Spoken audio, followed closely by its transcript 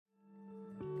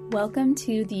Welcome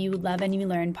to the You Love and You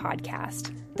Learn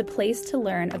podcast, the place to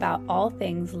learn about all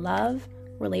things love,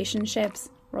 relationships,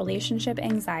 relationship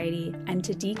anxiety, and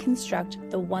to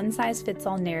deconstruct the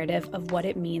one-size-fits-all narrative of what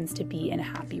it means to be in a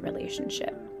happy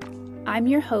relationship. I'm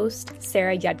your host,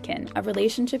 Sarah Yudkin, a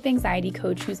relationship anxiety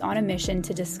coach who's on a mission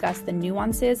to discuss the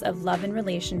nuances of love and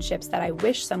relationships that I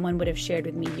wish someone would have shared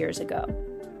with me years ago.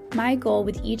 My goal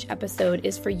with each episode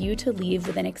is for you to leave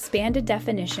with an expanded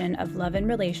definition of love and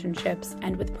relationships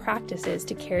and with practices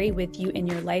to carry with you in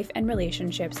your life and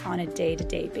relationships on a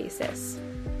day-to-day basis.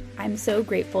 I'm so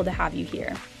grateful to have you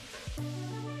here.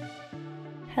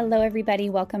 Hello, everybody.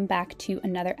 Welcome back to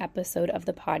another episode of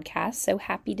the podcast. So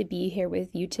happy to be here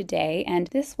with you today. And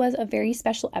this was a very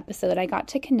special episode. I got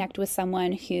to connect with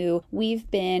someone who we've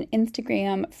been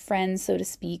Instagram friends, so to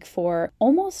speak, for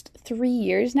almost 3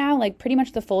 years now, like pretty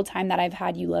much the full time that I've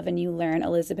had You Love and You Learn.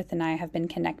 Elizabeth and I have been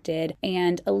connected.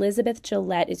 And Elizabeth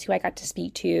Gillette is who I got to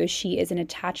speak to. She is an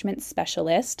attachment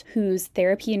specialist whose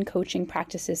therapy and coaching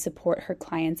practices support her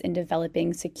clients in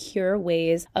developing secure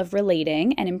ways of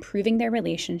relating and improving their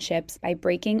relationships by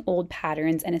breaking old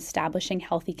patterns and establishing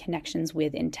healthy connections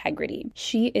with integrity.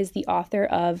 She is the author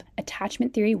of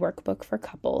Attachment Theory Workbook for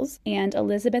Couples, and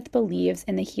Elizabeth believes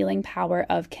in the healing power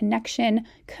of connection,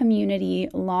 community,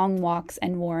 long walks,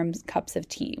 and warm cups of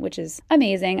tea, which is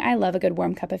amazing. I love a good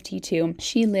warm cup of tea too.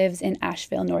 She lives in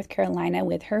Asheville, North Carolina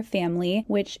with her family,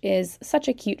 which is such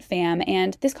a cute fam,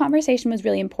 and this conversation was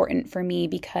really important for me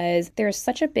because there's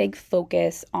such a big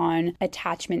focus on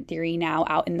attachment theory now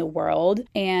out in the world.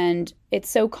 And it's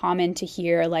so common to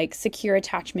hear like secure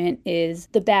attachment is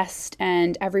the best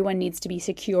and everyone needs to be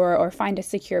secure or find a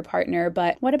secure partner.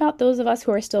 But what about those of us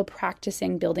who are still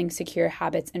practicing building secure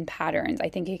habits and patterns? I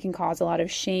think it can cause a lot of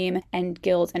shame and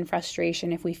guilt and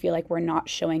frustration if we feel like we're not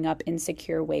showing up in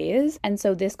secure ways. And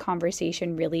so this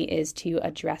conversation really is to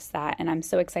address that. And I'm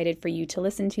so excited for you to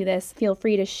listen to this. Feel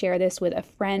free to share this with a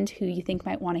friend who you think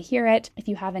might want to hear it. If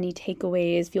you have any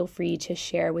takeaways, feel free to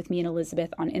share with me and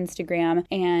Elizabeth on Instagram.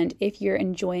 And if you're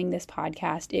enjoying this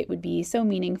podcast, it would be so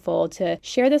meaningful to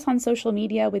share this on social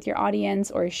media with your audience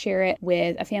or share it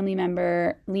with a family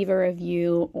member, leave a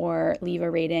review or leave a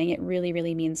rating. It really,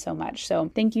 really means so much. So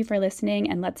thank you for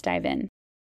listening and let's dive in.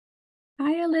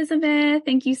 Hi, Elizabeth.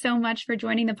 Thank you so much for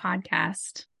joining the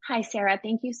podcast. Hi, Sarah.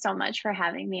 Thank you so much for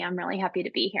having me. I'm really happy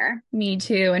to be here. Me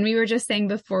too. And we were just saying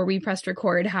before we pressed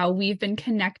record how we've been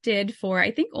connected for, I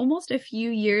think, almost a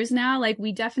few years now. Like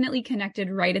we definitely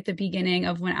connected right at the beginning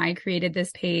of when I created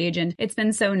this page. And it's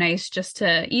been so nice just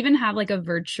to even have like a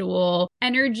virtual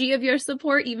energy of your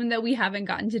support, even though we haven't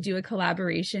gotten to do a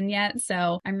collaboration yet.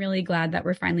 So I'm really glad that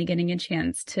we're finally getting a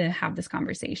chance to have this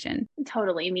conversation.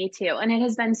 Totally. Me too. And it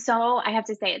has been I have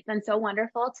to say, it's been so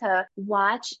wonderful to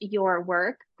watch your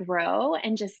work grow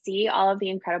and just see all of the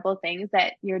incredible things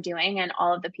that you're doing and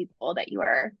all of the people that you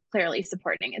are clearly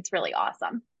supporting. It's really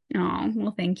awesome. Oh,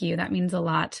 well, thank you. That means a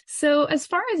lot. So as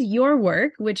far as your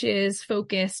work, which is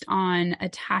focused on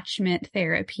attachment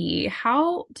therapy,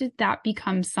 how did that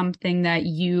become something that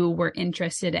you were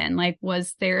interested in? Like,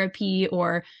 was therapy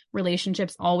or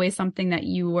relationships always something that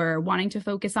you were wanting to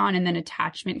focus on and then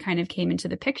attachment kind of came into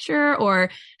the picture? Or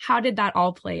how did that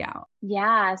all play out?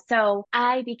 Yeah. So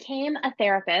I became a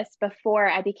therapist before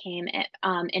I became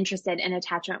interested in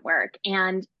attachment work.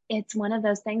 And it's one of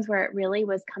those things where it really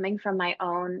was coming from my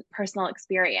own personal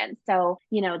experience. So,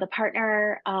 the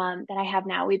partner that I have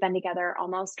now, we've been together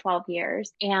almost 12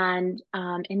 years. And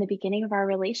in the beginning of our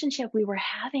relationship, we were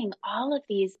having all of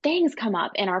these things come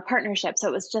up in our partnership. So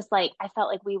it was just like, I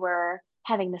felt like we were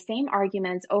having the same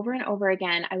arguments over and over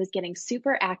again. I was getting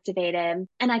super activated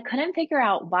and I couldn't figure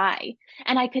out why.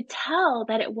 And I could tell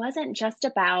that it wasn't just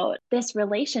about this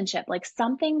relationship, like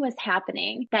something was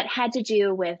happening that had to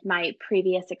do with my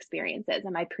previous experiences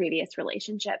and my previous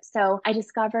relationships. So I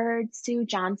discovered Sue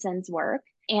Johnson's work.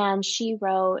 And she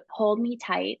wrote Hold Me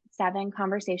Tight, 7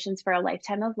 Conversations for a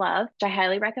Lifetime of Love, which I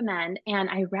highly recommend. And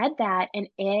I read that and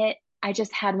I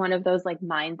just had one of those like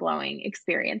mind-blowing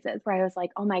experiences where I was like,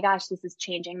 oh my gosh, this is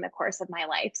changing the course of my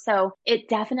life. So it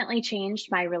definitely changed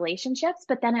my relationships,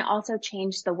 but then it also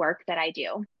changed the work that I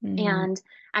do. And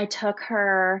I took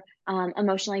her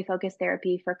emotionally focused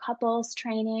therapy for couples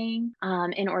training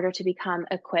in order to become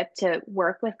equipped to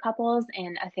work with couples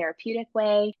in a therapeutic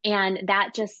way. And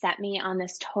that just set me on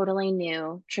this totally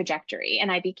new trajectory.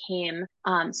 And I became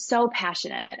so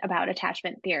passionate about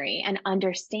attachment theory and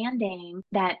understanding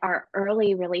that our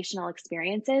early relational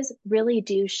experiences really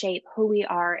do shape who we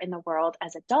are in the world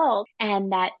as adults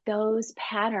and that those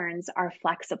patterns are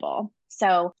flexible.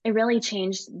 So it really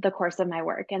changed the course of my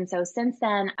work. And so since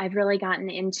then, I've really gotten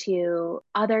into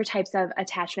other types of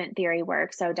attachment theory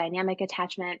work. So dynamic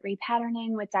attachment,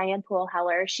 repatterning with Diane Poole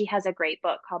Heller. She has a great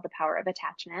book called The Power of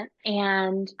Attachment.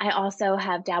 And I also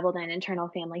have dabbled in internal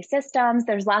family systems.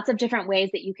 There's lots of different ways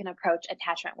that you can approach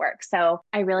attachment work. So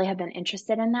I really have been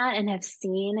interested in that and have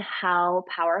seen how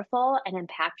powerful and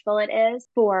impactful it is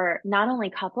for not only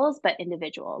couples, but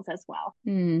individuals as well.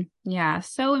 Yeah,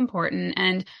 so important.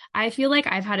 And I feel like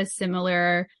I've had a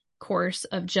similar course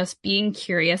of just being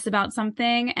curious about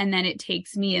something, and then it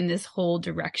takes me in this whole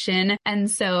direction. And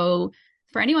so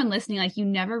for anyone listening, like, you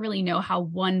never really know how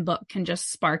one book can just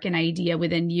spark an idea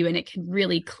within you and it can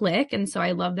really click. And so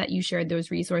I love that you shared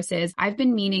those resources. I've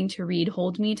been meaning to read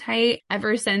Hold Me Tight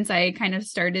ever since I kind of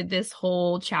started this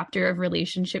whole chapter of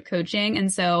relationship coaching.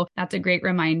 And so that's a great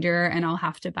reminder, and I'll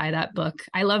have to buy that book.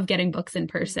 I love getting books in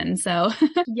person, so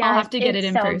I'll have to get it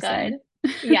in person.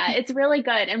 Good. Yeah, it's really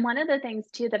good. And one of the things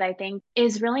too that I think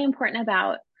is really important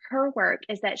about her work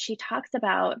is that she talks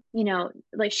about,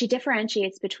 like, she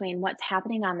differentiates between what's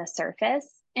happening on the surface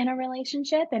in a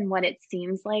relationship and what it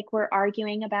seems like we're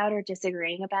arguing about or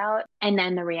disagreeing about, and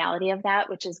then the reality of that,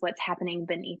 which is what's happening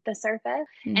beneath the surface.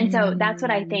 And so that's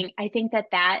what I think. I think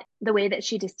that the way that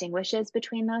she distinguishes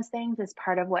between those things is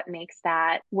part of what makes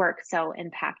that work so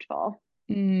impactful.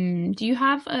 Do you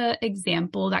have an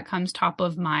example that comes top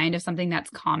of mind of something that's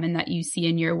common that you see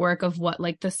in your work of what,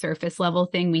 like, the surface level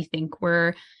thing we think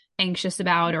we're anxious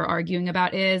about or arguing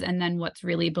about is, and then what's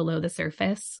really below the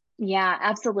surface? Yeah,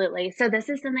 absolutely. So this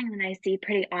is something that I see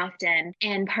pretty often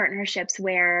in partnerships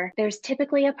where there's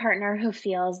typically a partner who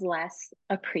feels less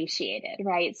appreciated,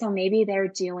 right? So maybe they're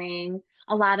doing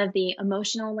a lot of the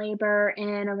emotional labor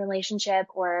in a relationship,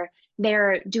 or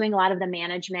they're doing a lot of the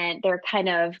management. They're kind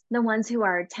of the ones who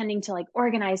are tending to, like,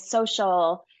 organize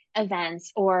social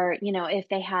events, or, if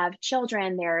they have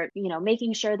children, they're,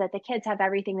 making sure that the kids have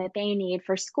everything that they need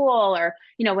for school, or,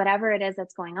 whatever it is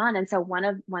that's going on. And so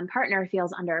one partner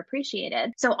feels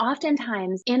underappreciated. So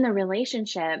oftentimes in the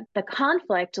relationship, the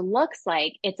conflict looks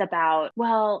like it's about,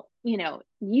 well,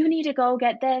 you need to go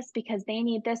get this because they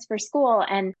need this for school.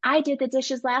 And I did the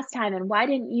dishes last time. And why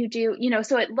didn't you do,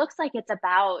 so it looks like it's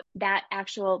about that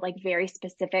actual, like, very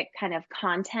specific kind of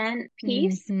content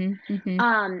piece.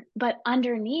 But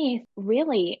underneath,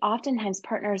 really, oftentimes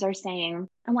partners are saying,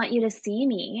 I want you to see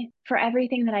me for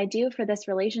everything that I do for this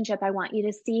relationship. I want you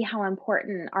to see how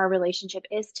important our relationship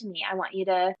is to me. I want you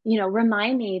to,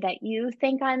 remind me that you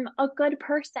think I'm a good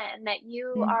person, that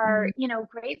you are,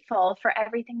 grateful for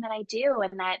everything that I do,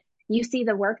 and that you see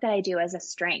the work that I do as a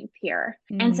strength here.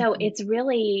 And so it's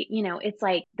really, it's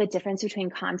like the difference between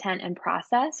content and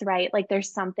process, right? Like,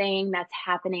 there's something that's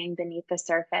happening beneath the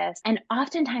surface. And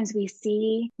oftentimes we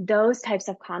see those types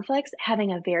of conflicts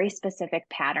having a very specific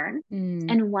pattern.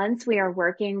 And once we are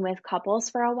working with couples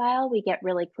for a while, we get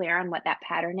really clear on what that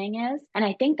patterning is. And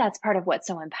I think that's part of what's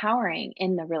so empowering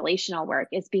in the relational work,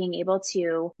 is being able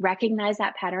to recognize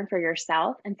that pattern for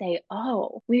yourself and say,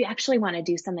 oh, we actually want to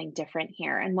do something different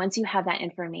here. And once you have that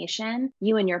information,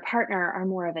 you and your partner are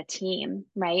more of a team,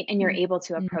 right? And you're able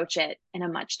to approach it in a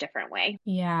much different way.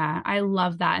 Yeah, I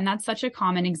love that. And that's such a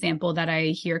common example that I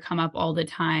hear come up all the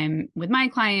time with my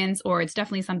clients, or it's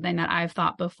definitely something that I've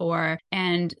thought before.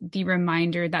 And the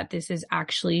reminder that this is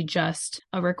actually just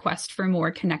a request for more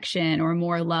connection or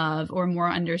more love or more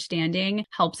understanding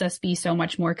helps us be so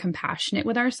much more compassionate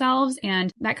with ourselves.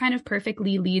 And that kind of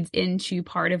perfectly leads into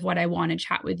part of what I want to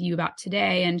chat with you about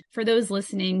today. And for those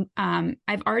listening,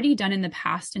 I've already done in the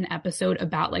past an episode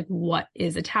about, like, what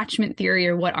is attachment theory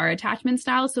or what are attachment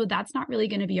styles. So that's not really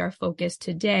going to be our focus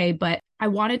today, but I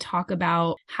want to talk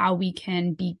about how we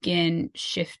can begin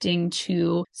shifting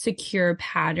to secure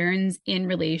patterns in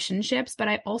relationships. But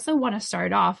I also want to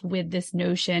start off with this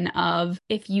notion of,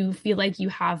 if you feel like you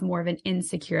have more of an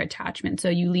insecure attachment, so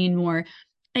you lean more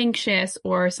anxious,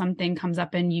 or something comes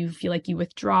up and you feel like you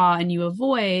withdraw and you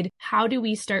avoid, how do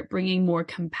we start bringing more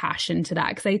compassion to that?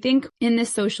 Because I think in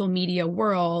this social media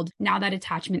world, now that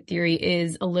attachment theory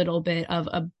is a little bit of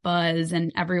a buzz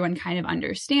and everyone kind of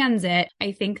understands it,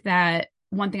 I think that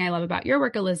one thing I love about your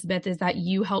work, Elizabeth, is that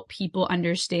you help people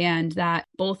understand that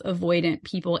both avoidant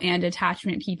people and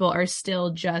attachment people are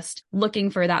still just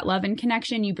looking for that love and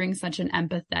connection. You bring such an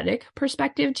empathetic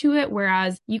perspective to it,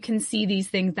 whereas you can see these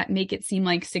things that make it seem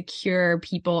like secure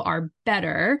people are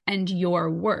better and you're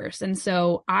worse. And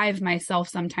so I've myself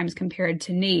sometimes compared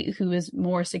to Nate, who is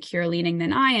more secure leaning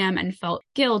than I am, and felt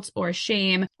guilt or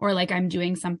shame or like I'm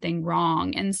doing something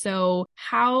wrong. And so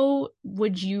how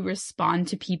would you respond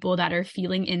to people that are feeling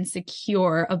feeling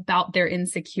insecure about their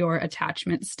insecure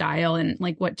attachment style? And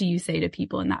like, what do you say to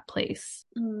people in that place?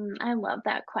 I love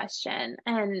that question.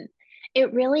 And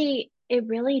it really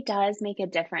does make a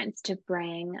difference to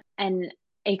bring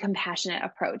a compassionate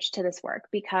approach to this work,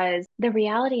 because the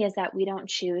reality is that we don't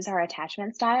choose our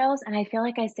attachment styles. And I feel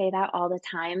like I say that all the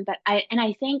time, but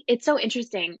I think it's so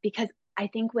interesting because I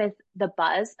think with the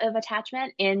buzz of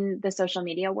attachment in the social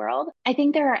media world, I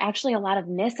think there are actually a lot of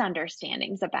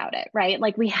misunderstandings about it, right?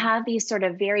 Like we have these sort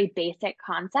of very basic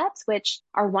concepts, which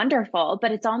are wonderful,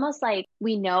 but it's almost like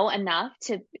we know enough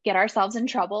to get ourselves in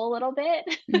trouble a little bit.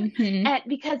 And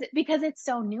because it's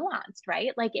so nuanced,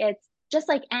 right? Like it's just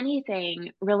like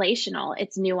anything relational,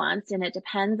 it's nuanced and it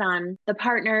depends on the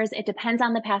partners, it depends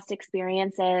on the past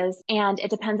experiences, and it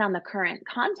depends on the current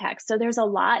context. So there's a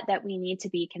lot that we need to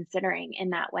be considering in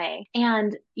that way.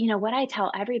 And, what I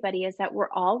tell everybody is that we're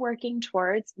all working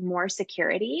towards more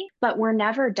security, but we're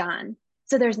never done.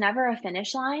 So there's never a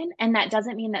finish line. And that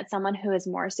doesn't mean that someone who is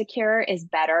more secure is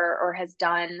better or has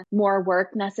done more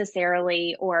work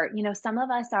necessarily. Or, some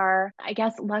of us are, I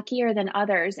guess, luckier than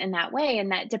others in that way.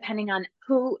 And that depending on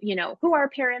who our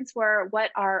parents were,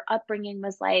 what our upbringing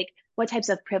was like, what types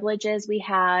of privileges we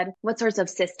had, what sorts of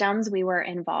systems we were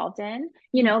involved in,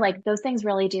 like those things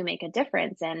really do make a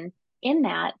difference. And in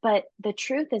that. But the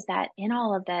truth is that in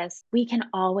all of this, we can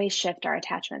always shift our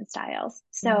attachment styles.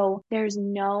 So there's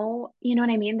no, you know what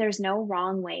I mean? There's no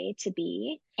wrong way to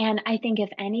be. And I think if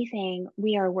anything,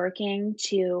 we are working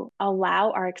to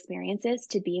allow our experiences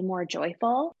to be more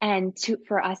joyful and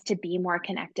for us to be more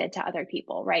connected to other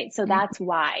people, right? So that's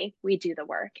why we do the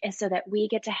work, is so that we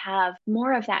get to have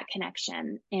more of that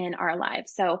connection in our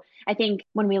lives. So I think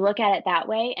when we look at it that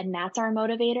way, and that's our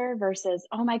motivator versus,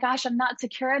 oh my gosh, I'm not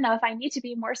secure enough, I need to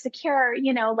be more secure,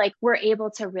 like we're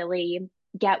able to really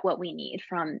get what we need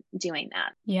from doing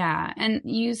that. Yeah. And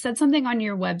you said something on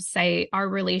your website, our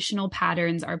relational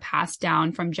patterns are passed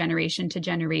down from generation to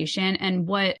generation. And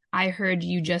what I heard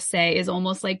you just say is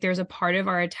almost like there's a part of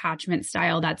our attachment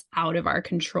style that's out of our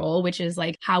control, which is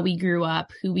like how we grew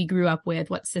up, who we grew up with,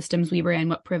 what systems we were in,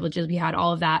 what privileges we had,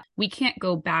 all of that. We can't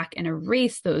go back and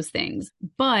erase those things.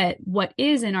 But what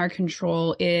is in our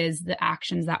control is the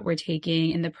actions that we're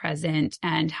taking in the present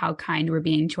and how kind we're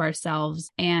being to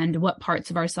ourselves and what parts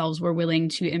of ourselves we're willing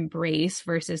to embrace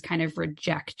versus kind of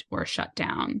reject or shut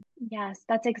down. Yes,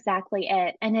 that's exactly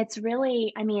it. And it's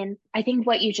really, I think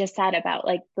what you just said about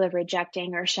like the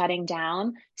rejecting or shutting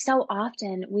down, so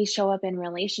often we show up in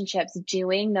relationships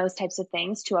doing those types of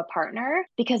things to a partner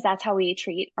because that's how we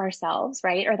treat ourselves,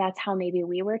 right? Or that's how maybe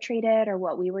we were treated or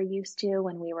what we were used to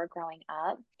when we were growing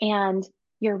up. And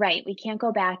you're right. We can't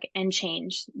go back and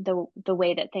change the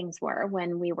way that things were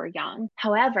when we were young.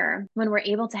 However, when we're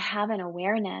able to have an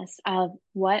awareness of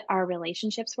what our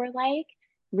relationships were like,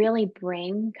 really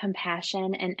bring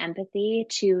compassion and empathy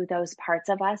to those parts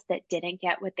of us that didn't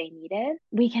get what they needed,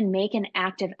 we can make an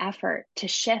active effort to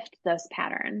shift those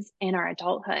patterns in our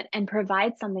adulthood and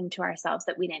provide something to ourselves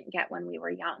that we didn't get when we were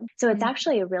young. So it's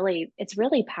actually it's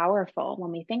really powerful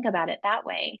when we think about it that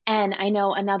way. And I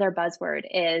know another buzzword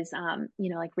is,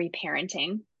 like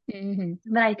reparenting.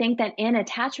 But I think that in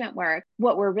attachment work,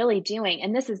 what we're really doing,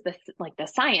 and this is the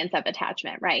science of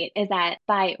attachment, right, is that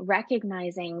by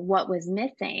recognizing what was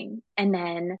missing and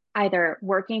then either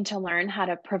working to learn how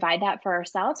to provide that for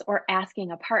ourselves or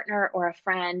asking a partner or a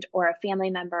friend or a family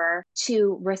member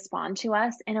to respond to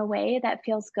us in a way that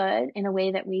feels good, in a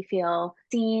way that we feel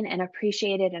seen and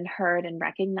appreciated and heard and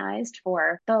recognized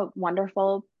for the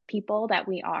wonderful people that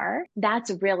we are,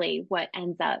 that's really what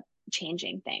ends up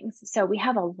changing things. So we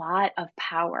have a lot of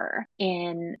power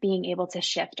in being able to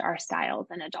shift our styles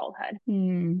in adulthood.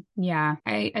 Yeah.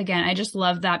 I just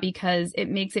love that because it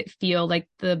makes it feel like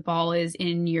the ball is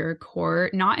in your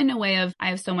court, not in a way of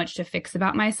I have so much to fix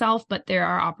about myself, but there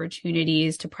are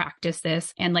opportunities to practice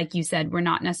this. And like you said, we're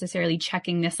not necessarily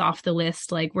checking this off the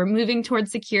list. Like we're moving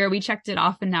towards secure. We checked it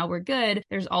off and now we're good.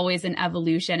 There's always an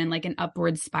evolution and like an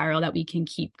upward spiral that we can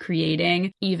keep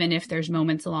creating. Even if there's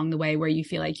moments along the way where you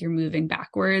feel like you're moving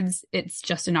backwards, it's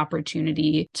just an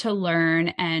opportunity to learn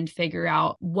and figure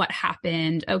out what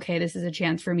happened. Okay, this is a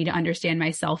chance for me to understand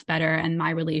myself better and my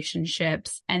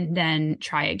relationships, and then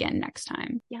try again next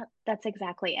time. Yep, that's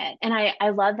exactly it. And I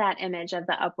love that image of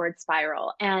the upward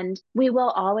spiral. And we will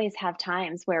always have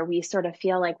times where we sort of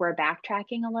feel like we're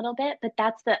backtracking a little bit, but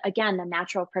that's the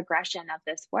natural progression of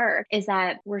this work is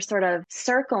that we're sort of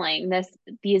circling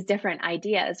these different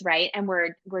ideas, right? And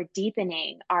we're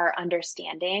deepening our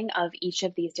understanding of each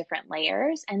of these different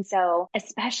layers. And so,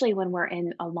 especially when we're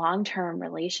in a long-term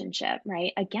relationship,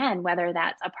 right? Again, whether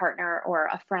that's a partner or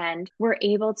a friend, we're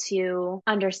able to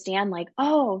understand like,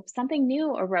 oh, something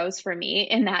new arose for me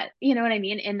in that, you know what I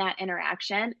mean? In that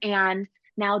interaction. And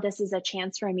now this is a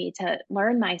chance for me to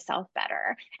learn myself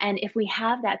better. And if we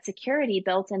have that security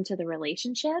built into the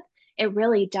relationship, it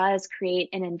really does create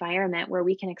an environment where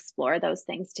we can explore those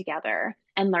things together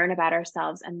and learn about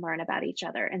ourselves and learn about each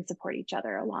other and support each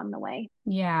other along the way.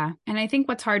 Yeah. And I think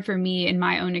what's hard for me in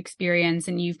my own experience,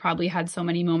 and you've probably had so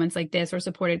many moments like this or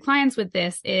supported clients with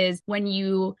this, is when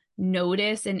you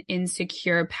notice an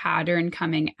insecure pattern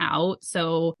coming out.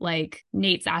 So like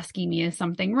Nate's asking me, is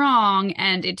something wrong?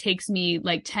 And it takes me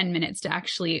like 10 minutes to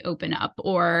actually open up,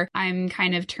 or I'm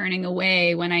kind of turning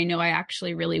away when I know I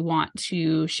actually really want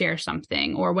to share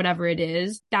something or whatever it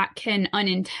is, that can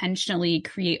unintentionally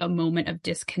create a moment of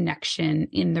disconnection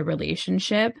in the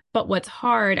relationship. But what's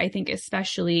hard, I think,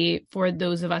 especially for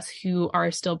those of us who are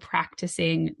still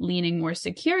practicing leaning more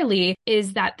securely,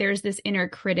 is that there's this inner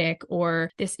critic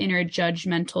or this inner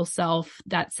judgmental self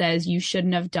that says you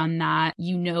shouldn't have done that,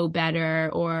 you know better,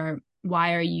 or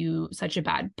why are you such a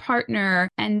bad partner?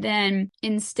 And then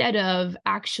instead of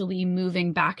actually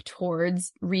moving back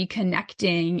towards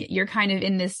reconnecting, you're kind of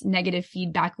in this negative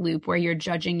feedback loop where you're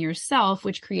judging yourself,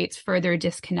 which creates further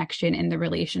disconnection in the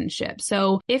relationship.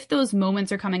 So if those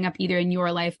moments are coming up either in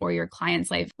your life or your client's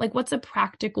life, like what's a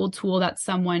practical tool that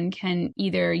someone can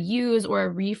either use or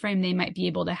a reframe they might be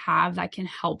able to have that can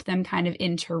help them kind of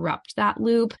interrupt that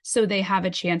loop so they have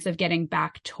a chance of getting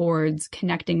back towards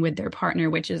connecting with their partner,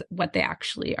 which is what they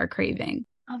actually are craving?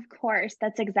 Of course,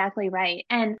 that's exactly right.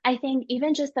 And I think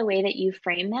even just the way that you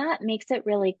frame that makes it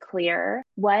really clear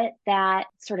what that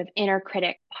sort of inner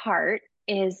critic part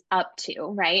is up to,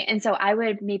 right? And so I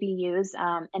would maybe use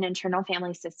an internal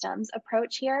family systems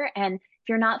approach here. And if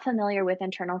you're not familiar with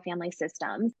internal family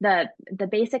systems, the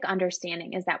basic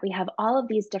understanding is that we have all of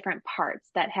these different parts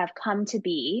that have come to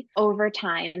be over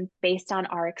time based on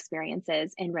our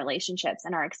experiences in relationships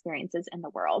and our experiences in the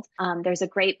world. There's a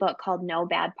great book called No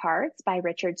Bad Parts by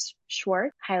Richard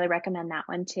Schwartz. Highly recommend that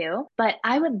one too. But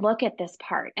I would look at this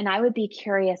part and I would be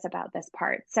curious about this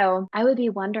part. So I would be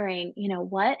wondering,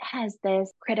 what has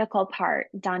this critical part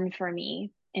done for me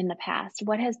in the past?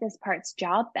 What has this part's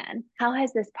job been? How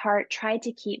has this part tried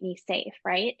to keep me safe,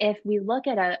 right? If we look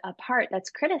at a part that's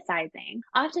criticizing,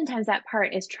 oftentimes that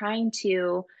part is trying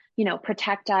to,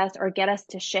 protect us or get us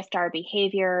to shift our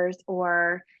behaviors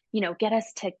or, get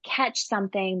us to catch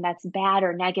something that's bad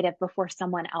or negative before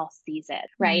someone else sees it,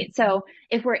 right? Mm-hmm. So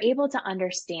if we're able to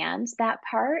understand that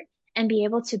part and be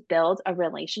able to build a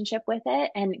relationship with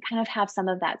it and kind of have some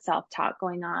of that self-talk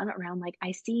going on around like,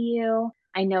 I see you.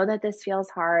 I know that this feels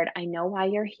hard. I know why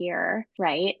you're here,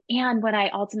 right? And what I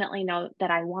ultimately know that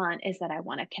I want is that I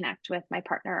want to connect with my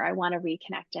partner. I want to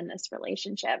reconnect in this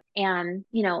relationship and,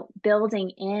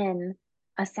 building in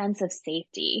a sense of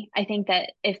safety. I think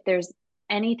that if there's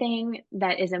anything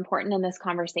that is important in this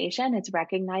conversation, it's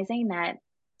recognizing that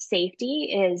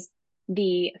safety is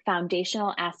the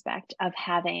foundational aspect of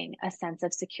having a sense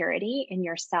of security in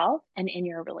yourself and in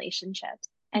your relationships.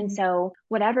 And so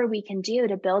whatever we can do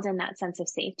to build in that sense of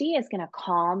safety is going to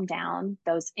calm down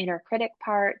those inner critic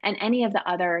part and any of the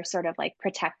other sort of like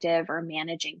protective or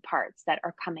managing parts that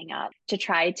are coming up to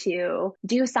try to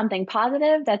do something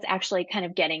positive that's actually kind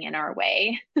of getting in our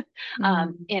way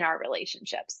in our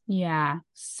relationships. Yeah,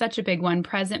 such a big one.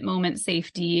 Present moment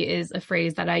safety is a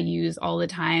phrase that I use all the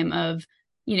time of,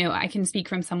 I can speak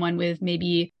from someone with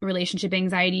maybe relationship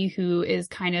anxiety who is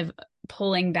kind of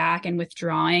pulling back and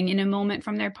withdrawing in a moment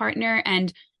from their partner.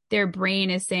 And their brain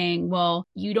is saying, well,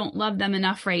 you don't love them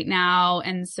enough right now.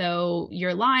 And so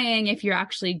you're lying if you're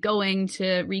actually going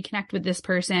to reconnect with this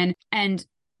person. And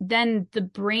then the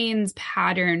brain's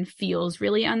pattern feels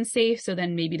really unsafe. So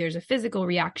then maybe there's a physical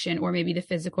reaction, or maybe the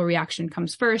physical reaction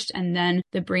comes first and then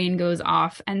the brain goes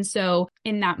off. And so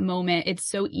in that moment, it's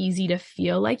so easy to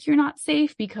feel like you're not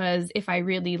safe, because if I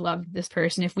really loved this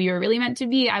person, if we were really meant to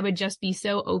be, I would just be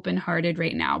so open-hearted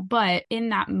right now. But in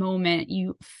that moment,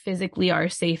 you physically are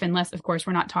safe, unless, of course,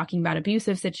 we're not talking about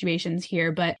abusive situations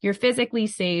here, but you're physically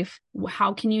safe.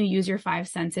 How can you use your five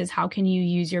senses? How can you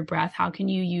use your breath? How can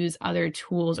you use other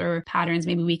tools or patterns?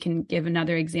 Maybe we can give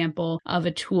another example of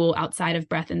a tool outside of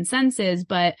breath and senses,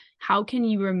 but how can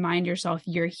you remind yourself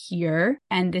you're here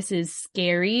and this is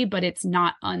scary, but it's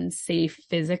not unsafe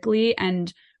physically,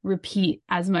 and repeat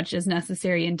as much as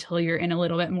necessary until you're in a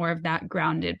little bit more of that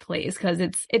grounded place? Because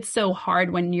it's so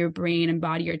hard when your brain and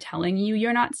body are telling you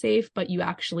you're not safe, but you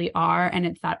actually are. And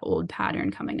it's that old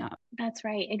pattern coming up. That's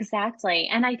right. Exactly.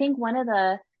 And I think one of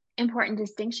the important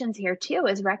distinctions here too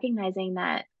is recognizing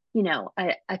that,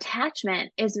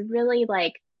 attachment is really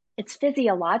like, it's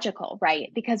physiological,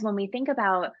 right? Because when we think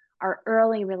about our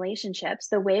early relationships,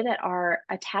 the way that our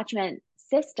attachment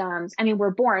systems, I mean,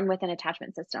 we're born with an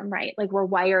attachment system, right? Like we're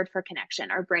wired for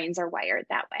connection. Our brains are wired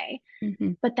that way.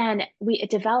 Mm-hmm. But then it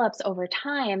develops over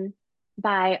time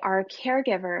by our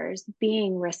caregivers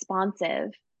being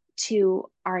responsive to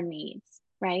our needs,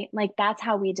 right? Like that's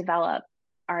how we develop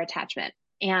our attachment.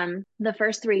 And the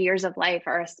first 3 years of life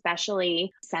are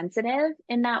especially sensitive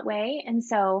in that way. And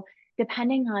so,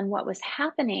 depending on what was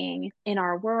happening in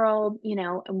our world,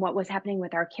 and what was happening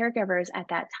with our caregivers at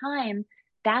that time,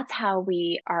 that's how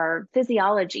our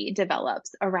physiology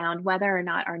develops around whether or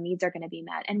not our needs are going to be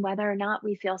met and whether or not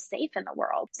we feel safe in the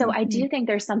world. So I do think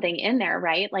there's something in there,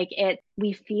 right? Like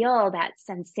we feel that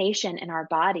sensation in our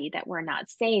body that we're not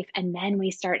safe. And then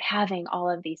we start having all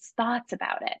of these thoughts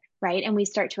about it, right? And we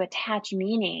start to attach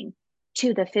meaning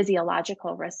to the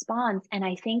physiological response. And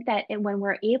I think that when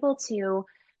we're able to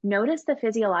notice the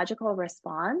physiological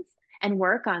response and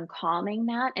work on calming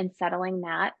that and settling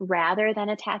that rather than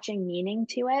attaching meaning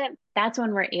to it, that's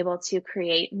when we're able to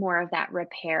create more of that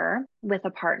repair with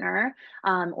a partner,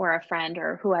 or a friend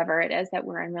or whoever it is that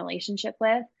we're in relationship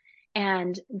with.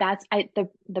 And that's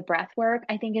the breath work,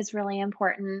 I think, is really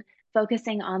important.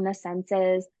 Focusing on the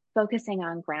senses, focusing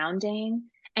on grounding,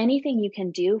 anything you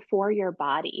can do for your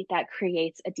body that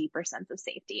creates a deeper sense of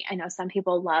safety. I know some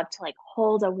people love to like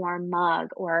hold a warm mug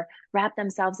or wrap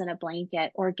themselves in a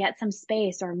blanket or get some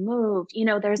space or move.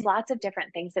 There's lots of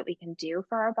different things that we can do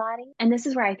for our body. And this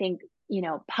is where I think,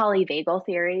 polyvagal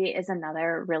theory is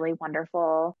another really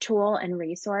wonderful tool and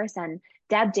resource. And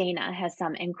Deb Dana has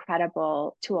some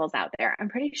incredible tools out there. I'm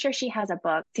pretty sure she has a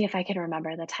book. See if I can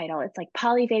remember the title. It's like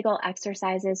Polyvagal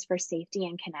Exercises for Safety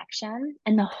and Connection.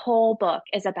 And the whole book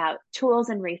is about tools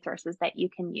and resources that you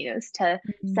can use to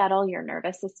settle your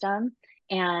nervous system.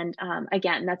 And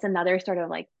again, that's another sort of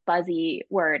like buzzy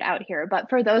word out here. But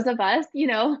for those of us,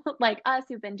 like us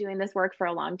who've been doing this work for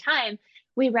a long time,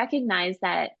 we recognize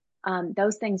that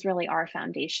those things really are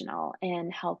foundational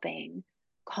in helping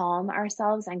calm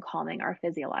ourselves and calming our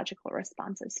physiological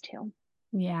responses too.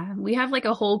 Yeah, we have like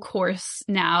a whole course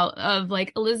now of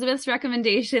like Elizabeth's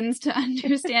recommendations to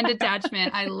understand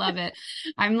attachment. I love it.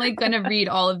 I'm like going to read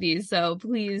all of these. So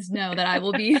please know that I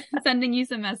will be sending you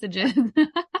some messages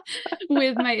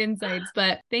with my insights.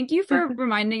 But thank you for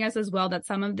reminding us as well that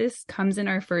some of this comes in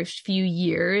our first few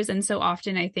years. And so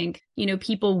often I think,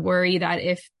 people worry that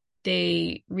if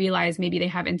they realize maybe they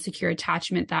have insecure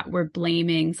attachment that we're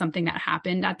blaming something that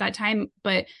happened at that time.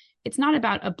 But it's not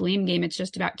about a blame game. It's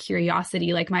just about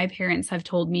curiosity. Like my parents have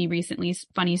told me recently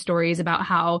funny stories about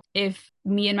how if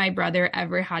me and my brother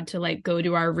ever had to like go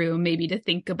to our room, maybe to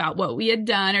think about what we had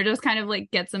done or just kind of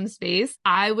like get some space,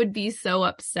 I would be so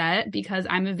upset because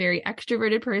I'm a very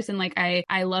extroverted person. Like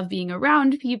I love being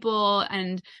around people,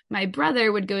 and my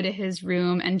brother would go to his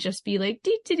room and just be like,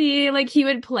 dee dee dee, like he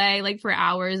would play like for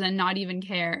hours and not even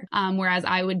care. Whereas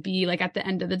I would be like at the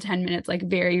end of the 10 minutes, like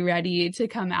very ready to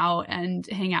come out and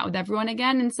hang out with everyone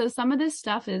again. And so some of this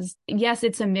stuff is, yes,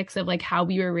 it's a mix of like how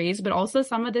we were raised, but also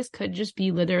some of this could just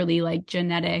be literally like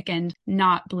genetic, and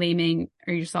not blaming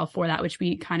yourself for that, which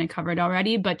we kind of covered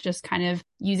already, but just kind of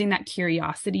using that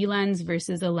curiosity lens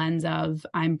versus a lens of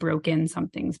I'm broken,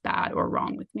 something's bad or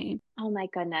wrong with me. Oh my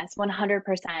goodness, 100%.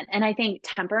 And I think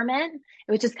temperament,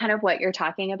 which is kind of what you're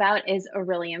talking about, is a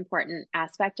really important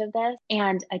aspect of this.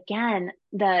 And again,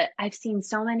 I've seen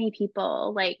so many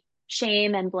people like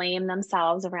shame and blame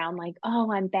themselves around like, oh,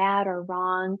 I'm bad or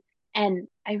wrong. And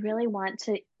I really want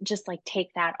to just like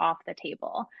take that off the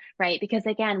table, right? Because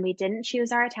again, we didn't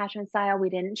choose our attachment style. We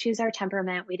didn't choose our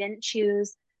temperament. We didn't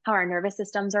choose how our nervous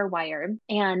systems are wired.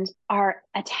 And our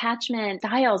attachment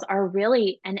styles are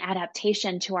really an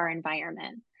adaptation to our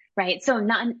environment, right? So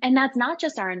and that's not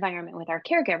just our environment with our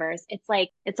caregivers. It's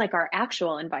like our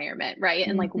actual environment, right?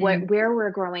 And like where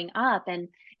we're growing up, and,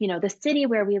 the city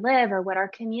where we live, or what our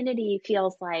community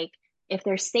feels like, if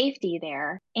there's safety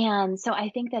there. And so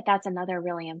I think that that's another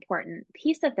really important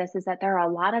piece of this, is that there are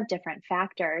a lot of different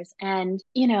factors. And,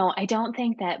 I don't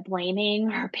think that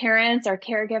blaming our parents or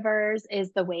caregivers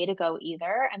is the way to go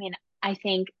either. I mean, I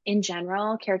think in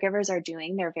general, caregivers are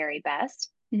doing their very best,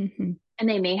 and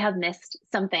they may have missed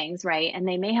some things, right? And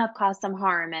they may have caused some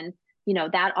harm, and,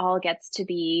 that all gets to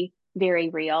be very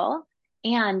real.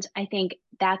 And I think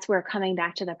that's where coming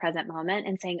back to the present moment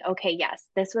and saying, okay, yes,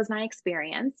 this was my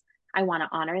experience. I want to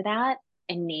honor that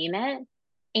and name it.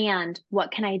 And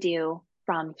what can I do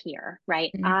from here,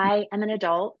 right? I am an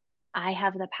adult. I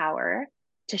have the power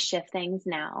to shift things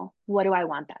now? What do I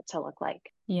want that to look like?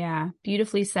 Yeah,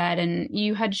 beautifully said. And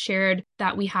you had shared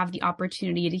that we have the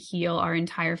opportunity to heal our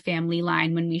entire family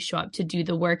line when we show up to do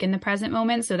the work in the present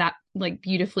moment. So that like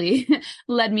beautifully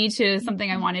led me to something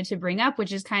I wanted to bring up,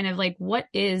 which is kind of like, what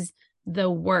is the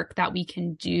work that we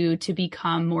can do to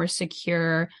become more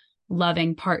secure,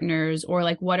 loving partners? Or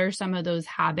like, what are some of those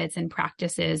habits and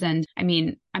practices? And I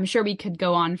mean, I'm sure we could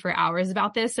go on for hours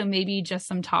about this. So maybe just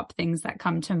some top things that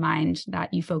come to mind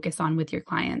that you focus on with your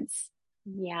clients.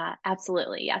 Yeah,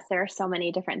 absolutely. Yes, there are so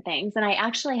many different things. And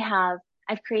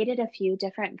I've created a few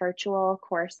different virtual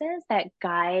courses that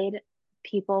guide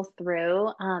people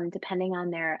through, depending on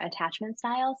their attachment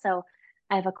style. So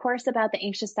I have a course about the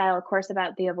anxious style, a course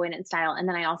about the avoidant style, and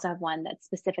then I also have one that's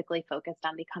specifically focused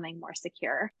on becoming more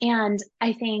secure. And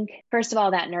I think, first of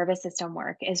all, that nervous system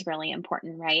work is really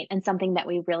important, right? And something that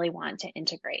we really want to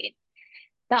integrate.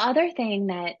 The other thing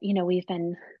that,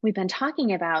 we've been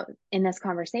talking about in this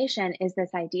conversation is this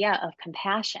idea of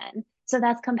compassion. So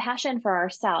that's compassion for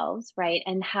ourselves, right?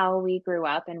 And how we grew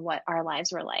up and what our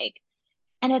lives were like.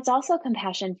 And it's also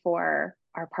compassion for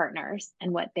our partners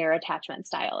and what their attachment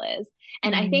style is.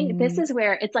 And I think this is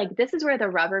where the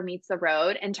rubber meets the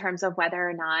road in terms of whether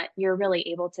or not you're really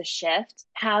able to shift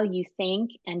how you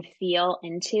think and feel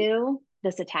into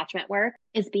this attachment work,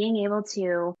 is being able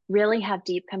to really have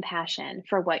deep compassion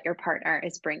for what your partner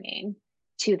is bringing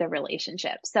to the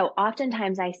relationship. So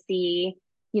oftentimes I see,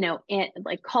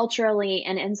 like culturally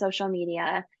and in social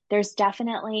media, there's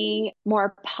definitely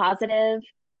more positive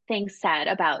things said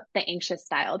about the anxious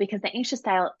style, because the anxious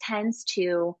style tends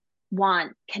to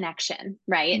want connection,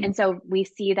 right? And so we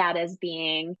see that as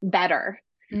being better.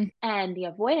 And the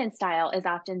avoidance style is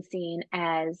often seen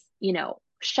as,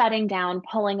 shutting down,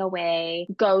 pulling away,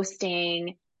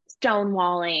 ghosting,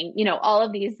 stonewalling,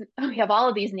 we have all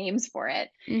of these names for it.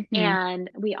 And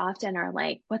we often are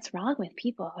like, what's wrong with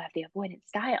people who have the avoidant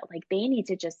style? Like they need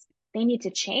to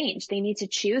change. They need to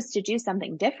choose to do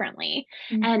something differently.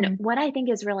 And what I think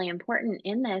is really important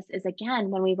in this is, again,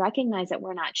 when we recognize that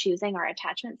we're not choosing our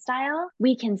attachment style,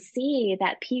 we can see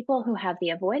that people who have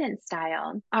the avoidance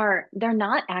style they're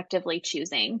not actively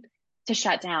choosing to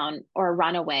shut down or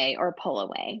run away or pull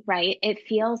away, right? It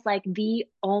feels like the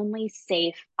only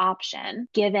safe option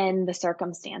given the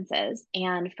circumstances.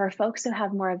 And for folks who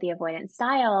have more of the avoidant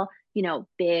style,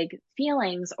 big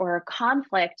feelings or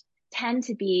conflict tend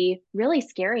to be really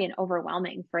scary and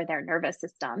overwhelming for their nervous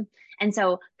system. And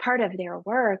so part of their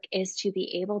work is to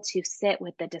be able to sit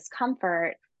with the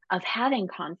discomfort of having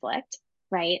conflict,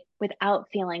 right? Without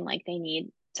feeling like they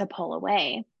need to pull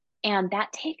away. And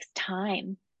that takes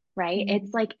time, right?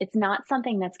 It's not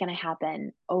something that's going to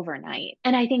happen overnight.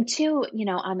 And I think too,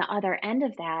 on the other end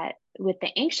of that, with the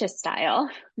anxious style,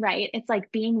 right? It's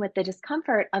like being with the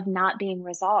discomfort of not being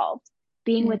resolved,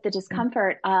 being with the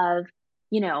discomfort of,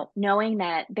 knowing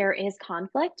that there is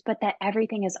conflict, but that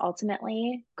everything is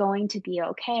ultimately going to be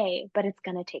okay, but it's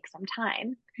going to take some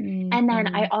time. And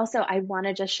then I want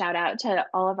to just shout out to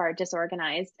all of our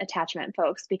disorganized attachment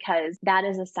folks, because that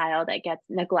is a style that gets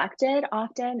neglected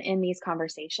often in these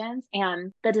conversations.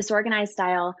 And the disorganized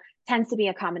style tends to be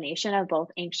a combination of both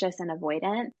anxious and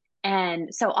avoidant.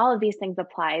 And so all of these things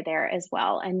apply there as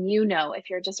well. And if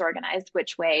you're disorganized,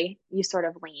 which way you sort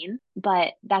of lean.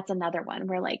 But that's another one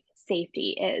where like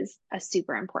safety is a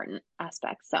super important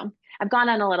aspect. So I've gone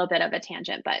on a little bit of a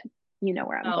tangent, but you know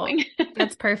where I'm going.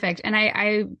 That's perfect. And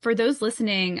I, for those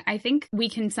listening, I think we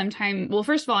can well,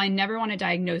 first of all, I never want to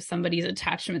diagnose somebody's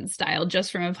attachment style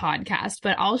just from a podcast,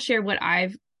 but I'll share what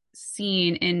I've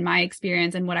seen in my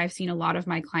experience, and what I've seen a lot of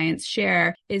my clients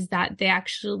share is that they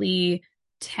actually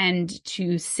tend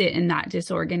to sit in that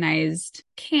disorganized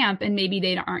camp, and maybe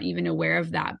they aren't even aware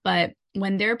of that. But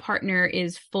when their partner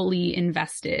is fully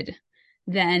invested,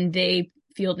 then they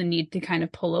feel the need to kind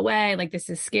of pull away, like this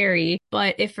is scary.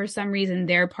 But if for some reason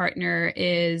their partner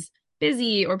is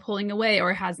busy or pulling away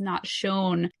or has not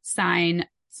shown signs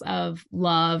of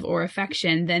love or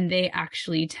affection, then they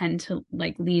actually tend to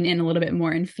like lean in a little bit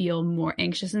more and feel more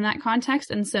anxious in that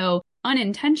context. And so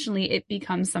unintentionally, it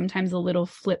becomes sometimes a little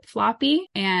flip-floppy,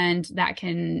 and that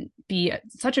can be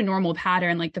such a normal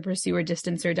pattern, like the pursuer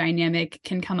distancer dynamic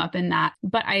can come up in that.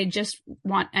 But I just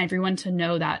want everyone to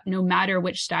know that no matter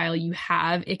which style you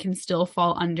have, it can still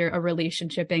fall under a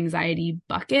relationship anxiety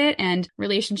bucket. And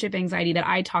relationship anxiety that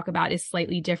I talk about is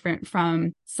slightly different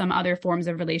from some other forms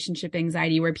of relationship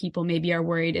anxiety where people maybe are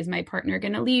worried, is my partner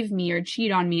going to leave me or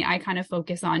cheat on me? I kind of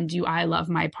focus on, do I love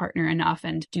my partner enough,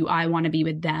 and do I want to be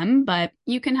with them? But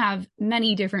you can have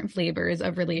many different flavors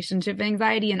of relationship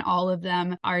anxiety, and all of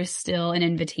them are still an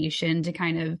invitation to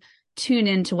kind of tune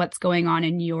into what's going on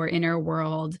in your inner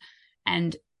world,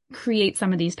 and create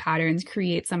some of these patterns,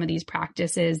 create some of these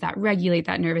practices that regulate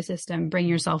that nervous system, bring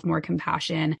yourself more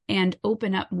compassion, and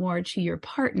open up more to your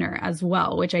partner as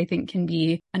well, which I think can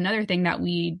be another thing that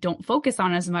we don't focus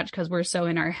on as much because we're so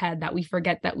in our head that we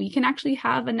forget that we can actually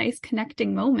have a nice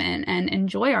connecting moment and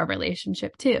enjoy our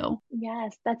relationship too.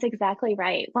 Yes, that's exactly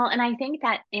right. Well, and I think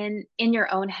that in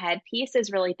your own head piece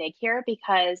is really big here,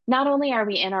 because not only are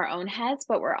we in our own heads,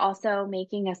 but we're also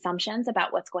making assumptions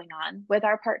about what's going on with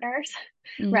our partners.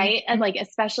 Right. And like,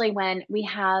 especially when we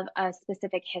have a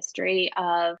specific history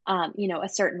of, a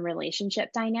certain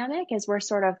relationship dynamic, is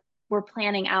we're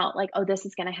planning out like, oh, this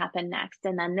is going to happen next.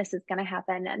 And then this is going to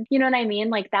happen. And you know what I mean?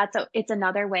 Like it's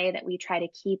another way that we try to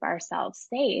keep ourselves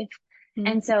safe.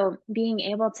 And so being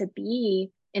able to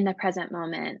be in the present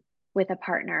moment with a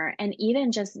partner, and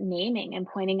even just naming and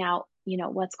pointing out,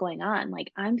 what's going on.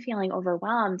 Like, I'm feeling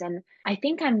overwhelmed, and I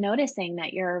think I'm noticing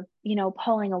that you're,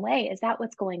 pulling away. Is that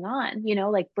what's going on?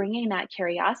 Like bringing that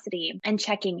curiosity and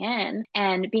checking in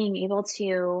and being able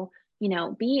to,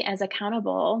 be as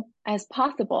accountable as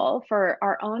possible for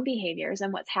our own behaviors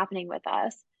and what's happening with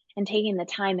us, and taking the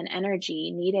time and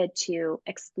energy needed to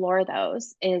explore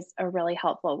those is a really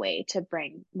helpful way to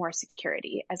bring more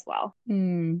security as well.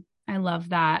 I love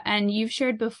that. And you've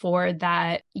shared before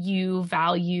that you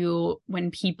value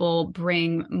when people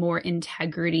bring more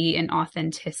integrity and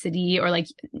authenticity, or like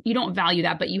you don't value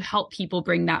that, but you help people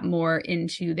bring that more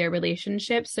into their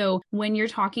relationship. So when you're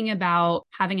talking about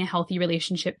having a healthy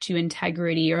relationship to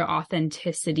integrity or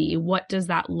authenticity, what does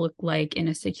that look like in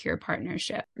a secure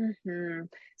partnership?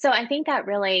 So I think that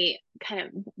really kind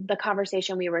of the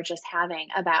conversation we were just having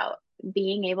about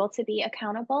being able to be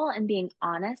accountable and being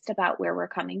honest about where we're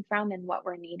coming from and what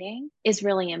we're needing is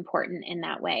really important in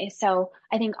that way. So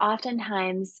I think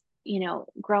oftentimes,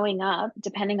 growing up,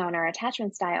 depending on our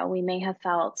attachment style, we may have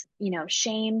felt,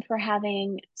 shamed for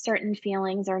having certain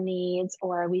feelings or needs,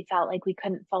 or we felt like we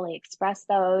couldn't fully express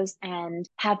those and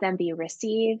have them be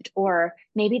received, or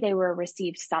maybe they were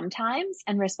received sometimes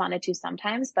and responded to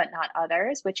sometimes, but not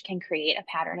others, which can create a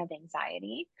pattern of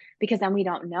anxiety, because then we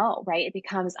don't know, right? It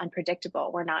becomes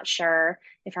unpredictable. We're not sure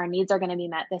if our needs are going to be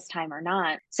met this time or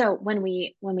not. So when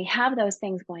we have those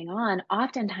things going on,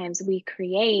 oftentimes we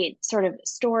create sort of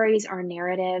stories or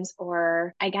narratives,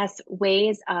 or I guess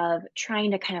ways of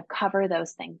trying to kind of cover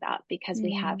those things up because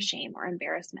we have shame or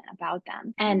embarrassment about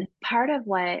them. And part of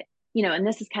what, and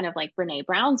this is kind of like Brene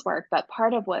Brown's work, but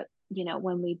part of what,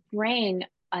 when we bring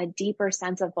a deeper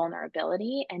sense of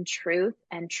vulnerability and truth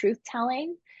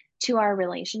telling to our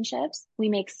relationships, we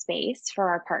make space for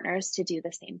our partners to do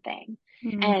the same thing.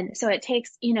 And so it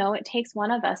takes one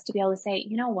of us to be able to say,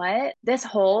 you know what, this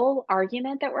whole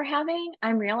argument that we're having,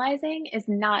 I'm realizing is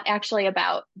not actually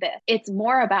about this. It's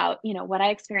more about, what I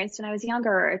experienced when I was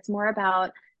younger. It's more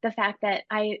about the fact that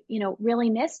I, really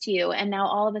missed you. And now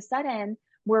all of a sudden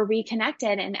we're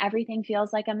reconnected and everything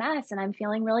feels like a mess, and I'm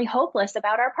feeling really hopeless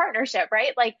about our partnership,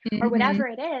 right? Like, or whatever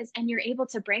it is. And you're able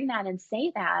to bring that and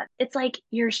say that. It's like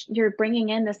you're bringing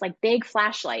in this like big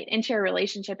flashlight into your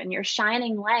relationship, and you're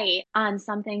shining light on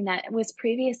something that was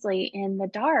previously in the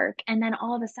dark. And then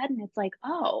all of a sudden it's like,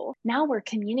 oh, now we're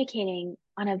communicating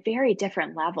on a very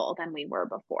different level than we were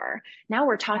before. Now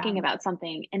we're talking about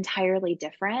something entirely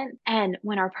different. And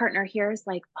when our partner hears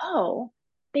like, oh,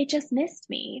 they just missed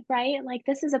me, right? Like,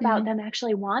 this is about them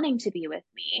actually wanting to be with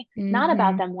me, not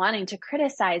about them wanting to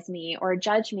criticize me or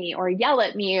judge me or yell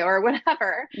at me or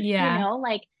whatever.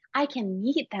 Like, I can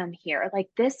meet them here. Like,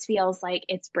 this feels like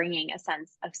it's bringing a sense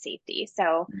of safety.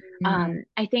 So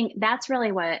I think that's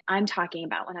really what I'm talking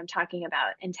about when I'm talking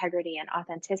about integrity and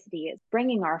authenticity, is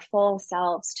bringing our full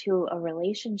selves to a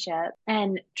relationship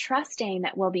and trusting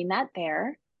that we'll be met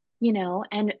there,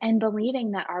 and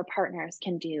believing that our partners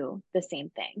can do the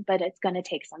same thing, but it's going to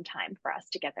take some time for us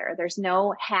to get there. There's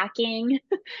no hacking.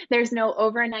 There's no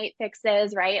overnight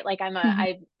fixes, right? Like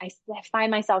I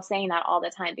find myself saying that all the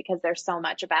time because there's so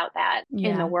much about that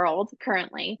in the world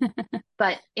currently.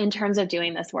 But in terms of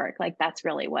doing this work, like that's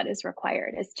really what is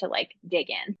required, is to like dig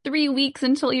in. 3 weeks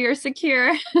until you're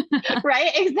secure.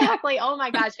 Right? Exactly. Oh my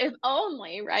gosh. If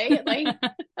only, right? Like,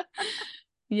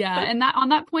 yeah. And that on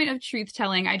that point of truth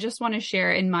telling, I just want to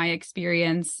share in my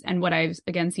experience and what I've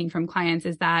again seen from clients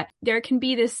is that there can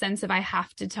be this sense of I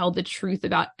have to tell the truth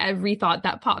about every thought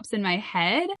that pops in my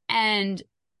head. And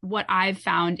what I've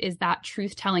found is that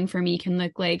truth telling for me can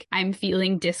look like I'm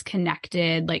feeling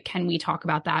disconnected. Like, can we talk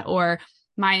about that? Or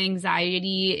my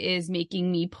anxiety is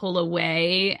making me pull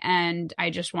away, and I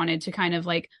just wanted to kind of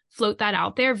like float that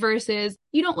out there, versus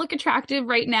you don't look attractive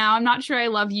right now. I'm not sure I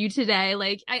love you today.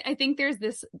 Like, I think there's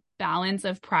this balance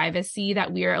of privacy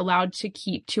that we are allowed to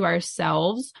keep to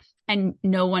ourselves And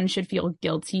no one should feel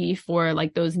guilty for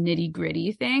like those nitty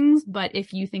gritty things. But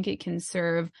if you think it can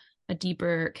serve a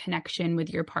deeper connection with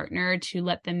your partner, to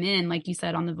let them in, like you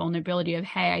said, on the vulnerability of,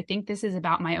 hey, I think this is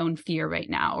about my own fear right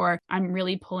now, or I'm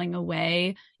really pulling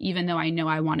away, even though I know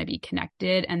I want to be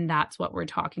connected. And that's what we're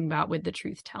talking about with the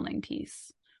truth telling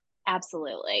piece.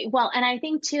 Absolutely. Well, and I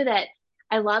think too that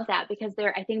I love that because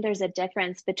I think there's a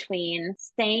difference between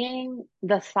saying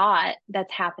the thought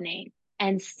that's happening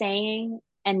and saying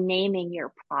and naming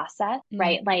your process,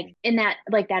 right? Mm-hmm. Like in that,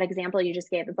 like that example you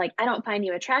just gave, it's like, I don't find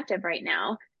you attractive right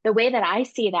now. The way that I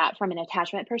see that from an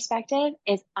attachment perspective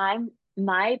is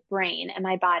my brain and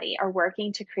my body are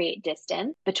working to create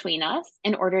distance between us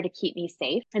in order to keep me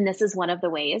safe. And this is one of the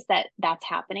ways that that's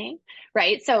happening,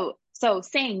 right? So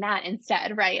saying that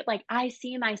instead, right? Like I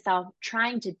see myself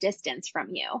trying to distance from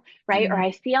you, right? Or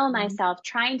I feel myself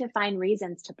trying to find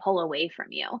reasons to pull away from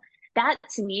you. That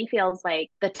to me feels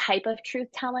like the type of truth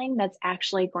telling that's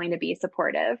actually going to be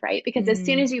supportive, right? Because as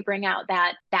soon as you bring out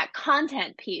that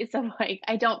content piece of like,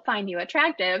 I don't find you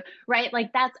attractive, right?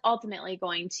 Like that's ultimately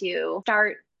going to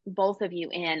start both of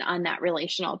you in on that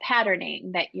relational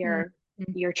patterning that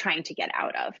you're trying to get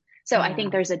out of. So I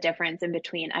think there's a difference in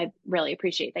between. I really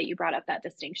appreciate that you brought up that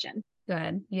distinction.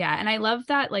 Good. Yeah. And I love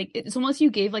that, like, it's almost you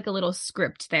gave like a little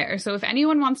script there. So if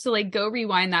anyone wants to like go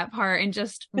rewind that part and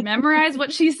just memorize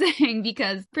what she's saying,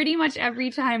 because pretty much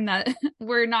every time that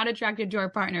we're not attracted to our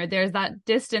partner, there's that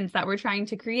distance that we're trying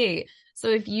to create. So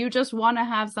if you just want to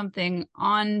have something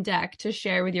on deck to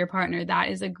share with your partner, that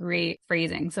is a great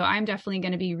phrasing. So I'm definitely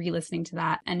going to be re-listening to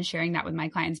that and sharing that with my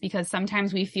clients, because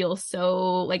sometimes we feel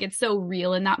so like it's so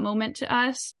real in that moment to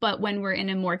us. But when we're in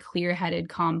a more clear-headed,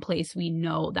 calm place, we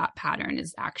know that pattern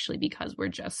is actually because we're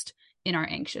just in our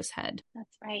anxious head.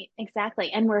 That's right.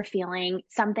 Exactly. And we're feeling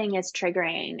something is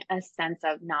triggering a sense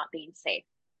of not being safe,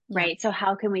 right? So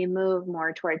how can we move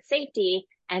more towards safety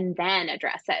and then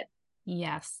address it?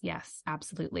 Yes,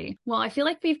 absolutely. Well, I feel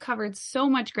like we've covered so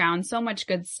much ground, so much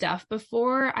good stuff.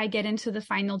 Before I get into the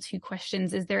final two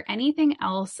questions, is there anything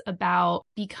else about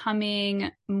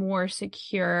becoming more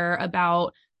secure,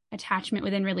 about attachment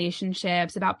within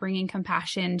relationships, about bringing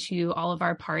compassion to all of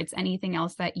our parts? Anything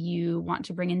else that you want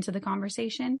to bring into the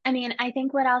conversation? I mean, I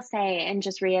think what I'll say and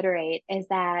just reiterate is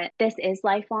that this is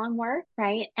lifelong work,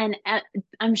 right? And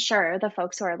I'm sure the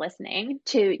folks who are listening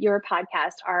to your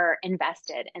podcast are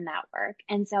invested in that work.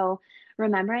 And so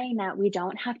remembering that we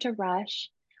don't have to rush,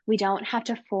 we don't have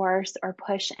to force or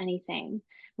push anything,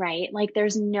 right? Like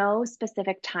there's no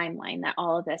specific timeline that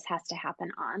all of this has to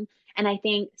happen on. And I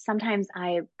think sometimes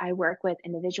I work with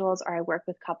individuals or I work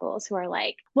with couples who are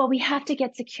like, well, we have to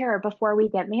get secure before we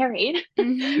get married.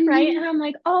 Right. And I'm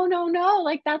like, oh, no,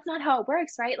 like that's not how it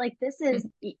works, right? Like this is,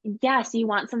 yes, you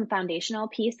want some foundational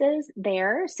pieces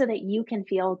there so that you can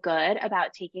feel good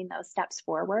about taking those steps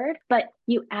forward. But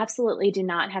you absolutely do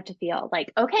not have to feel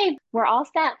like, okay, we're all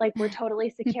set. Like we're totally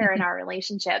secure in our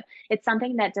relationship. It's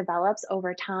something that develops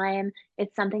over time.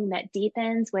 It's something that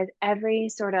deepens with every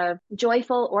sort of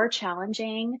joyful or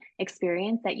challenging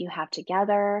experience that you have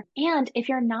together. And if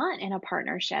you're not in a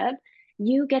partnership,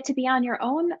 you get to be on your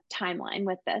own timeline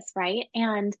with this, right?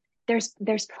 And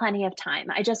there's plenty of time.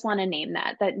 I just want to name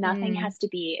that nothing has to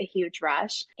be a huge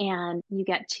rush, and you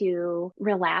get to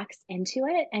relax into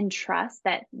it and trust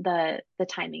that the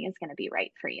timing is going to be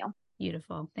right for you.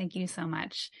 Beautiful. Thank you so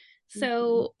much.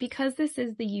 So, because this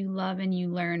is the You Love and You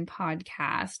Learn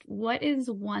podcast, what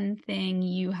is one thing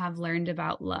you have learned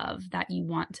about love that you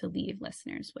want to leave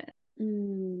listeners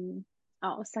with?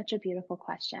 Oh, such a beautiful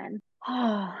question.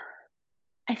 Oh,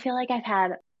 I feel like I've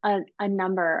had a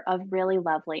number of really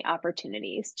lovely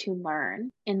opportunities to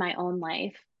learn in my own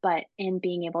life, but in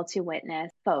being able to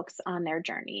witness folks on their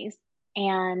journeys.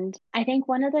 And I think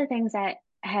one of the things that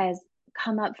has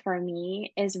come up for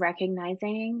me is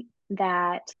recognizing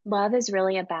that love is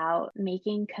really about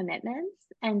making commitments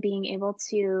and being able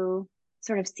to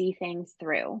sort of see things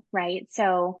through, right?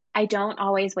 So I don't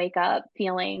always wake up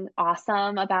feeling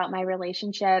awesome about my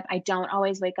relationship. I don't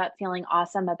always wake up feeling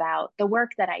awesome about the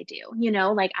work that I do.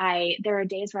 Like there are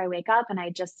days where I wake up and I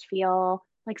just feel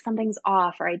like something's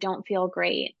off or I don't feel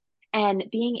great. And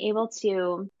being able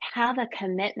to have a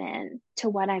commitment to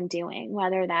what I'm doing,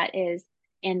 whether that is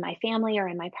in my family or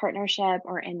in my partnership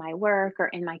or in my work or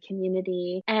in my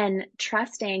community, and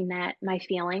trusting that my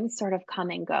feelings sort of come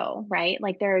and go, right?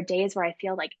 Like there are days where I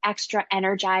feel like extra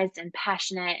energized and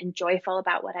passionate and joyful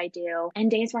about what I do, and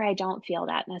days where I don't feel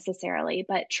that necessarily,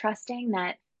 but trusting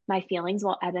that my feelings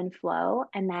will ebb and flow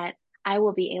and that I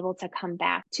will be able to come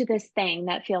back to this thing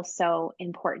that feels so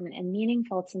important and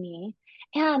meaningful to me.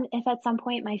 And if at some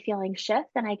point my feelings shift,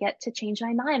 then I get to change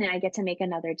my mind and I get to make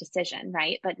another decision,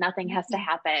 right? But nothing has to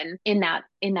happen in that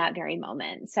very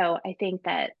moment. So I think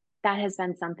that that has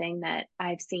been something that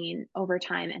I've seen over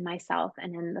time in myself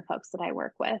and in the folks that I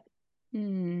work with.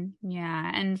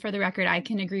 Yeah. And for the record, I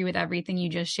can agree with everything you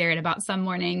just shared about some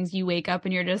mornings you wake up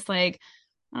and you're just like,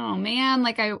 oh man,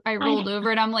 like I rolled over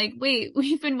and I'm like, wait,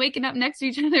 we've been waking up next to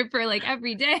each other for like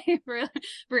every day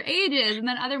for ages. And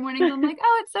then other mornings I'm like,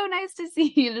 oh, it's so nice to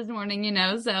see you this morning,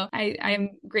 So I am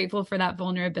grateful for that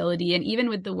vulnerability. And even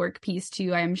with the work piece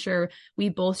too, I am sure we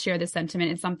both share the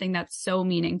sentiment. It's something that's so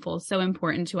meaningful, so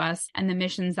important to us. And the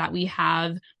missions that we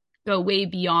have go way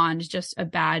beyond just a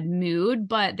bad mood,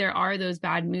 but there are those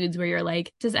bad moods where you're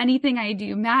like, does anything I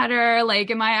do matter? Like,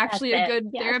 am I actually a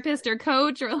good therapist or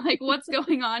coach, or like, what's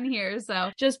going on here? So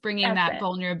just bringing that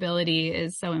vulnerability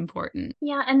is so important.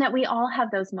 Yeah. And that we all have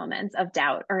those moments of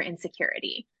doubt or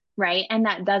insecurity, right? And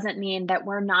that doesn't mean that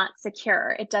we're not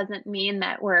secure. It doesn't mean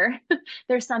that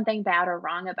there's something bad or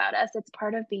wrong about us. It's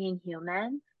part of being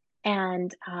human,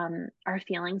 and our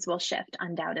feelings will shift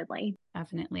undoubtedly.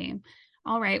 Definitely.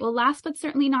 All right. Well, last but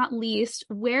certainly not least,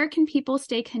 where can people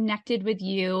stay connected with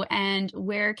you, and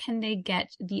where can they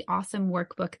get the awesome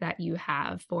workbook that you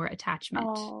have for attachment?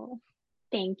 Oh,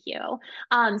 thank you.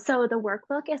 So the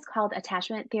workbook is called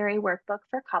Attachment Theory Workbook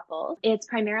for Couples. It's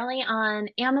primarily on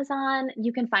Amazon.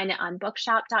 You can find it on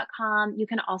bookshop.com. You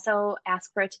can also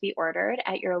ask for it to be ordered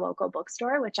at your local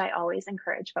bookstore, which I always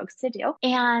encourage folks to do.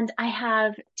 And I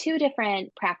have two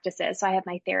different practices. So I have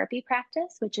my therapy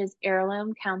practice, which is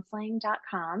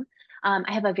heirloomcounseling.com.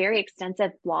 I have a very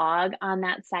extensive blog on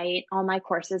that site. All my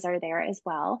courses are there as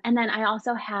well. And then I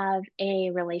also have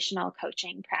a relational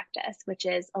coaching practice, which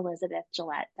is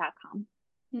elizabethgillette.com.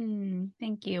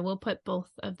 Thank you. We'll put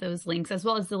both of those links as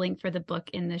well as the link for the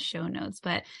book in the show notes.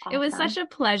 But Awesome. It was such a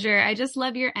pleasure. I just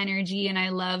love your energy, and I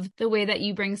love the way that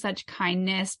you bring such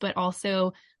kindness, but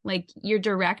also like you're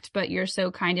direct, but you're so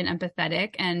kind and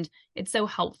empathetic. And it's so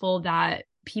helpful that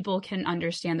people can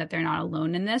understand that they're not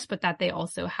alone in this, but that they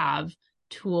also have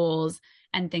tools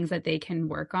and things that they can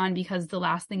work on, because the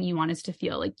last thing you want is to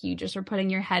feel like you just are putting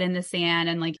your head in the sand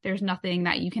and like there's nothing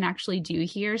that you can actually do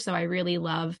here. So I really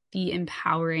love the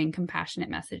empowering, compassionate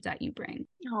message that you bring.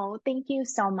 Oh, thank you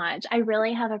so much. I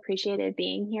really have appreciated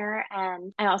being here.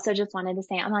 And I also just wanted to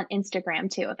say I'm on Instagram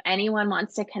too. If anyone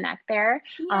wants to connect there,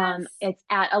 it's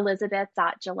at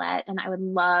elizabeth.gillette. And I would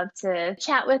love to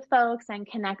chat with folks and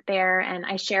connect there. And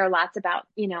I share lots about,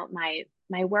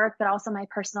 my work, but also my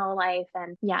personal life.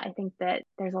 And I think that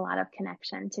there's a lot of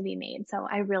connection to be made. So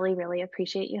I really, really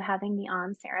appreciate you having me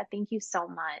on, Sarah. Thank you so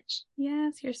much.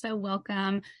 Yes, you're so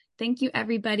welcome. Thank you,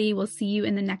 everybody. We'll see you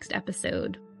in the next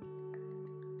episode.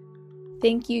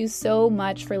 Thank you so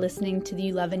much for listening to the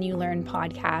You Love and You Learn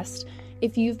podcast.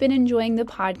 If you've been enjoying the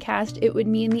podcast, it would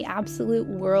mean the absolute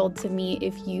world to me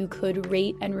if you could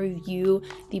rate and review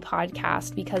the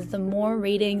podcast, because the more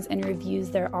ratings and reviews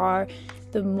there are,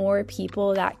 the more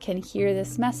people that can hear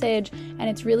this message. And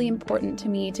it's really important to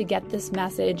me to get this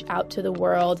message out to the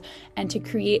world and to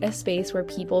create a space where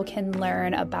people can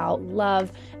learn about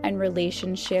love and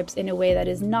relationships in a way that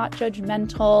is not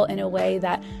judgmental, in a way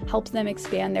that helps them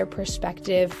expand their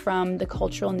perspective from the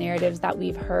cultural narratives that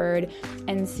we've heard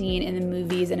and seen in the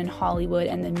movies and in Hollywood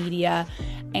and the media.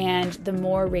 And the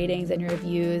more ratings and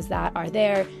reviews that are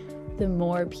there, the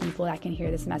more people that can hear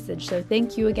this message. So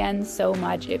thank you again so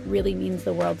much. It really means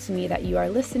the world to me that you are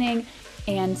listening,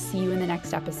 and see you in the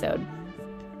next episode.